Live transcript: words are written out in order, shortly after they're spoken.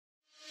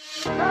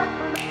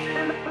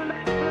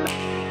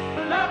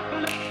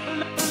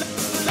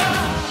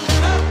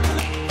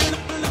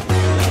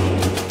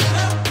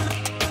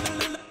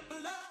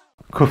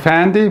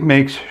Coofandy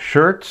makes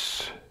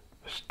shirts,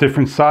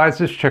 different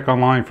sizes. Check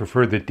online for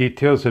further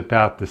details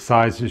about the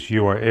sizes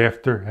you are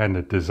after and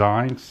the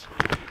designs.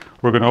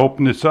 We're going to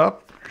open this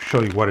up,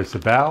 show you what it's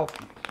about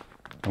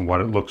and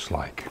what it looks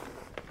like.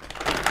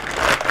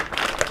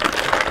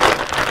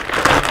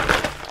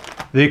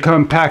 They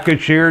come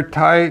packaged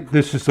airtight.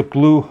 This is a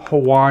blue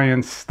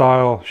Hawaiian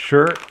style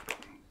shirt.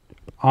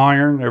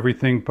 Iron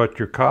everything but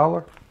your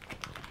collar.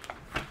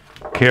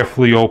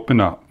 Carefully open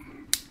up.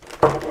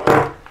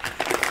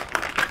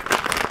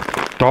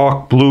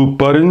 Dark blue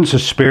buttons. A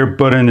spare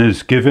button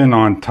is given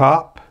on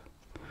top.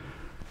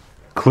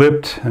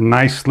 Clipped and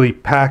nicely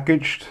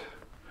packaged.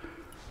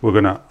 We're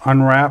going to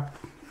unwrap,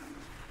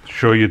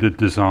 show you the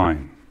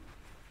design.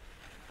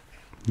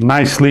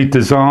 Nicely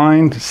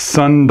designed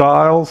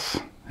sundials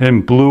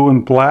in blue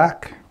and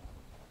black.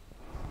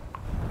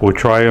 We'll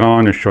try it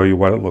on and show you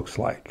what it looks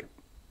like.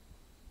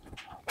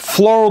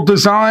 Floral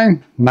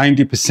design,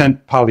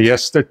 90%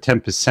 polyester,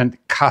 10%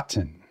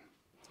 cotton.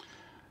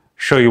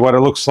 Show you what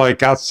it looks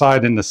like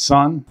outside in the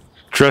sun.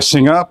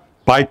 Dressing up,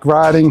 bike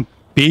riding,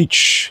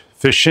 beach,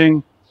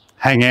 fishing,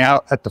 hanging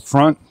out at the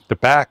front, the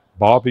back,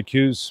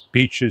 barbecues,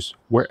 beaches,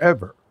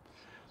 wherever.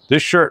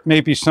 This shirt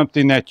may be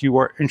something that you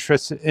are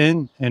interested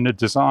in the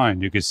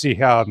design. You can see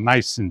how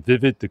nice and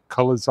vivid the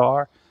colors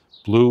are,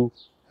 blue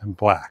and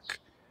black,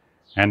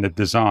 and the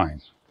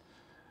design.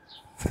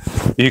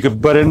 You can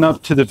button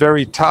up to the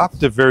very top.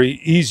 They're very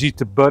easy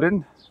to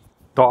button.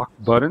 Dark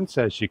buttons,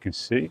 as you can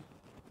see.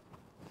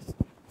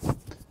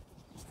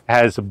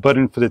 Has a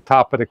button for the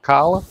top of the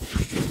collar,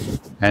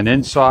 and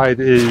inside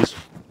is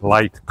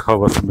light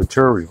colored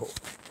material.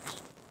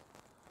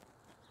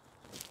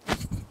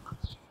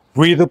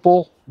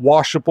 Breathable,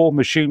 washable,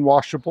 machine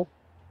washable.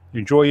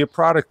 Enjoy your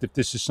product if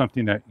this is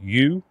something that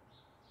you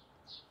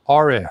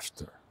are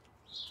after.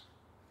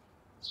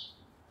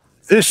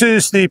 This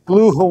is the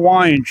blue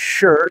Hawaiian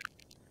shirt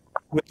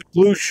with the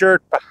blue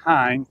shirt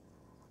behind.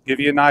 Give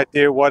you an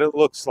idea what it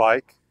looks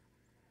like.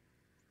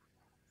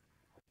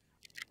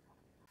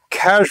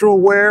 Casual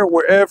wear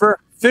wherever,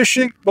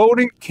 fishing,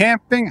 boating,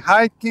 camping,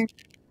 hiking,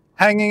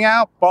 hanging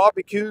out,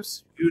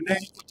 barbecues, you name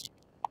it.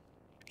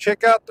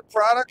 Check out the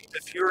product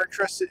if you're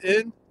interested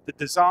in the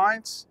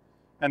designs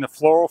and the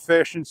floral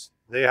fashions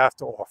they have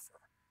to offer.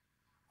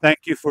 Thank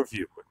you for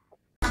viewing.